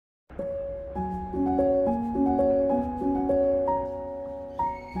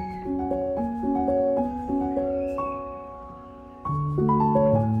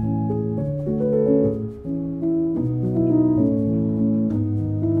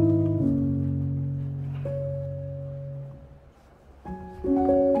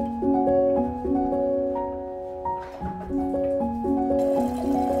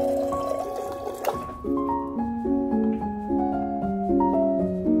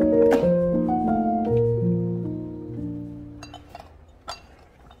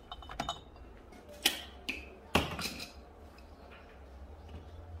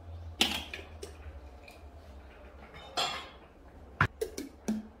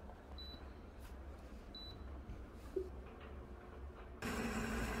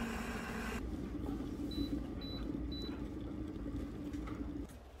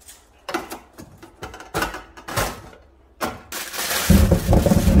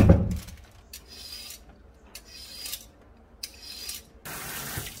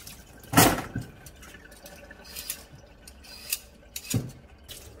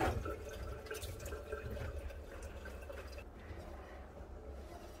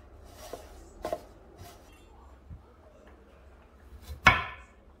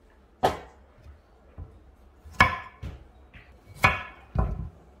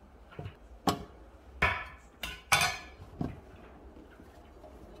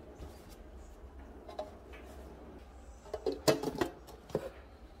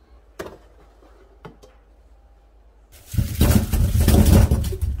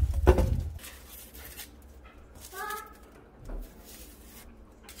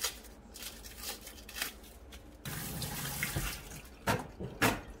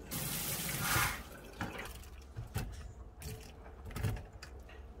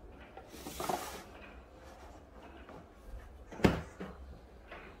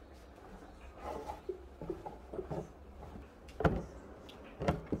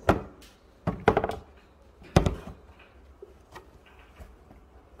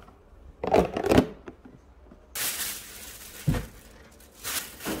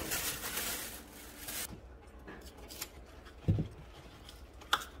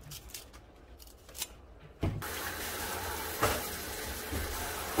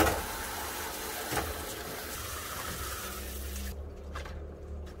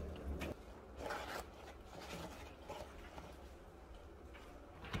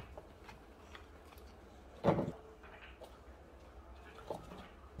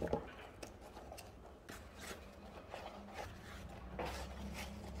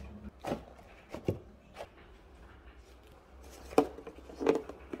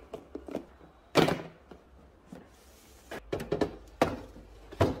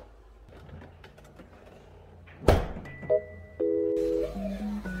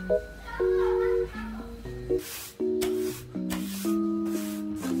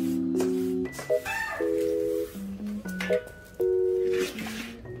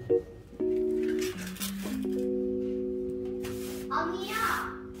이렇게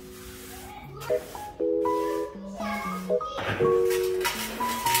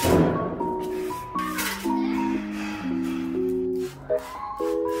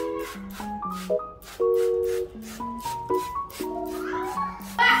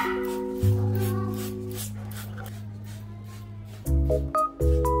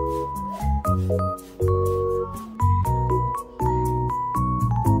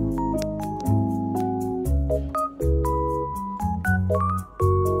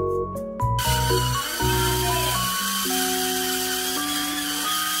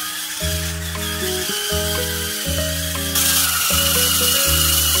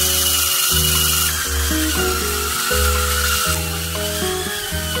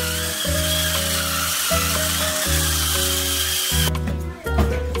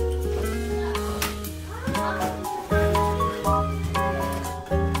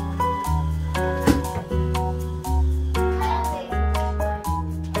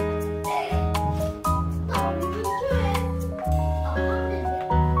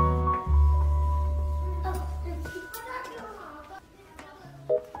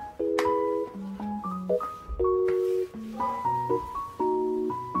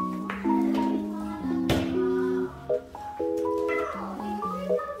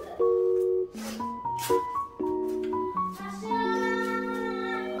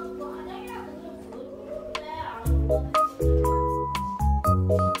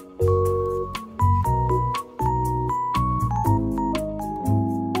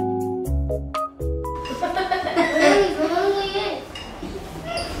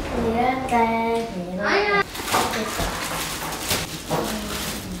맛있어.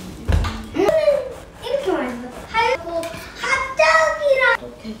 하얗고 합작이랑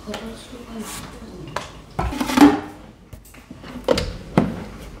어떻게 그럴 수가 있어?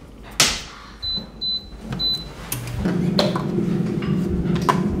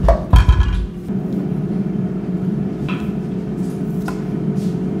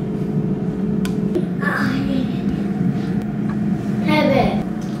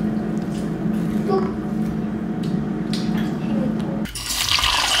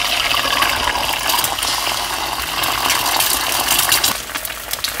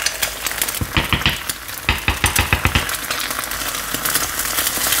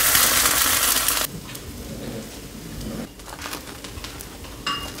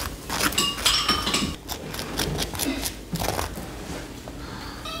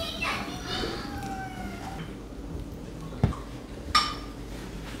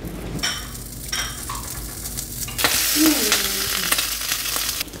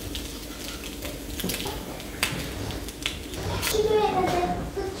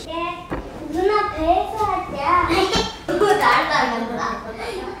 누나 배에서 하자. 그거 나도 안 한다.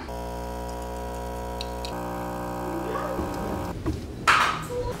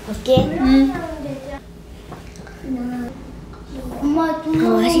 어때? 엄마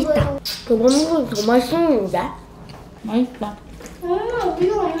좀 맛있다. 더 먹는 건 더 맛있는데? 맛있다. 엄마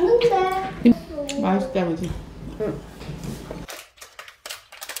우리가 없는데. 맛있다, 그지? 응.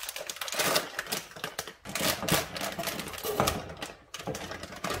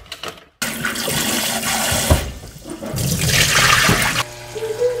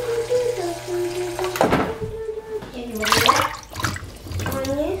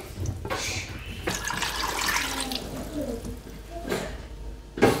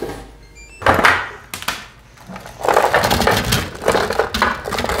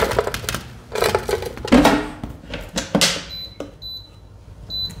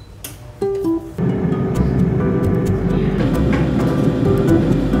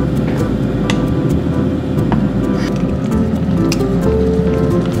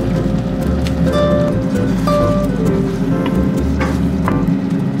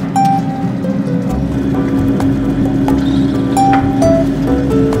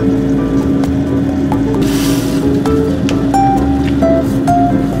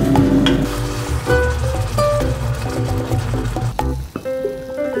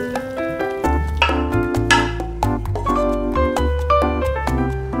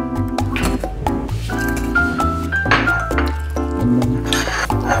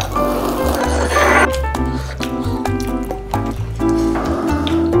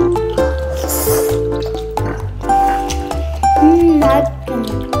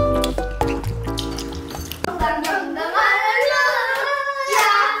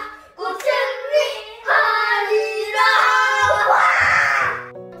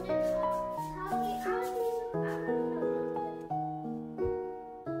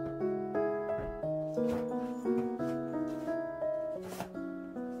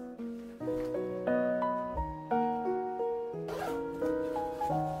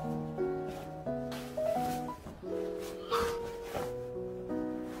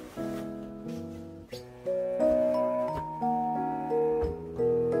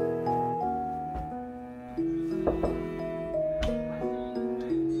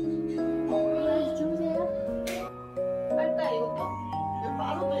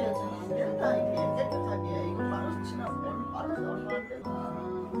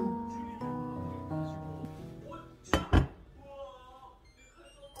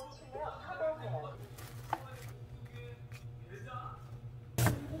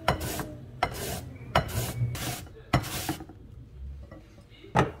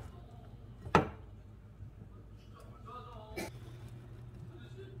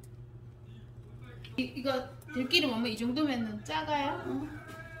 이거 들기름 엄마 이 정도면 작아요?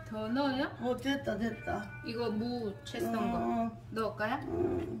 더 넣어요? 됐다. 이거 무 채썬 거 넣을까요?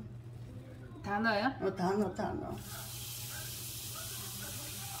 다 넣어요? 다 넣어.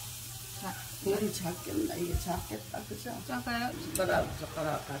 자, 물이 작겠나? 이게 작겠다, 그죠? 작아요?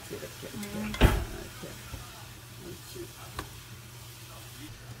 젓가락 같이 이렇게.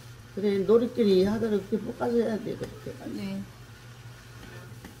 그래, 노릇끼리 하도록 이렇게 볶아서 해야 돼, 그렇게. 네.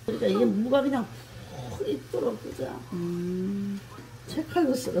 그러니까 이게 무가 그냥 푹 있도록, 그죠?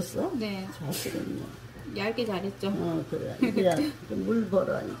 채칼로 썰었어? 네. 잘 썰었네. 얇게 잘했죠? 그래. 이제 물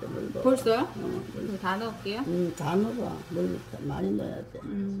벌어, 이제 물 벌어. 벌써요? 그럼 다 넣을게요. 다 넣어봐. 물 많이 넣어야 돼.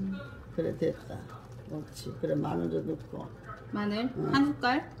 그래, 됐다. 그렇지. 그래, 마늘도 넣고. 마늘 한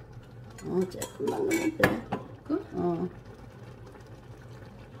숟갈? 조금만 넣으면 돼. 그?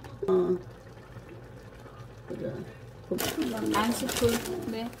 그래. 그만 반 스푼.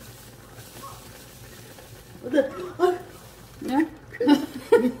 네. 그래. 네?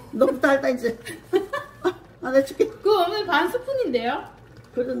 너무 달다, 이제. 내 줄게. 그거 오늘 반 스푼인데요?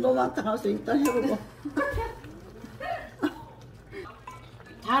 그래도 너무 많다 가서 일단 해보고.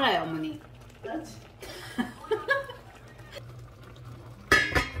 달아요, 어머니. 그렇지.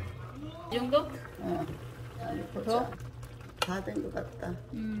 이 정도? 더? 다 된 것 같다.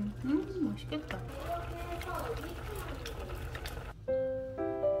 맛있겠다.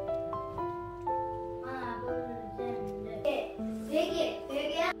 하나, 둘, 셋, 넷. 네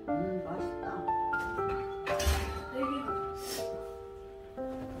개야? 맛있다.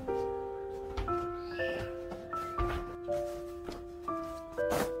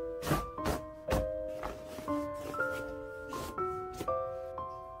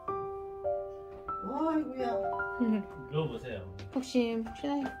 와, 아이고야. 넣어보세요.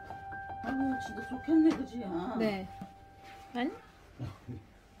 혹시나요? 아유, 진짜 좋겠네, 그지? 네. 아니?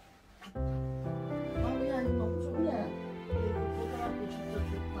 아우야, 이거 너무 좋네. 이거 보더라고, 진짜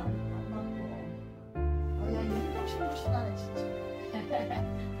좋다. 안 맞고. 아야, 이거 푹신푹신하네, 진짜. 좋다.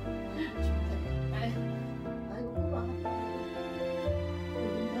 아이고, 고마워.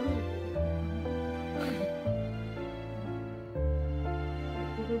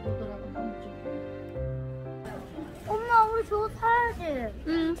 보들보들하고 너무 좋네. 엄마, 우리 저거 사야지.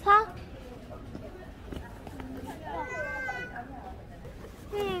 응, 사?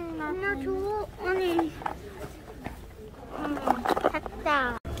 엄마, 저거, 아니.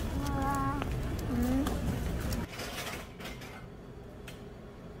 샀다.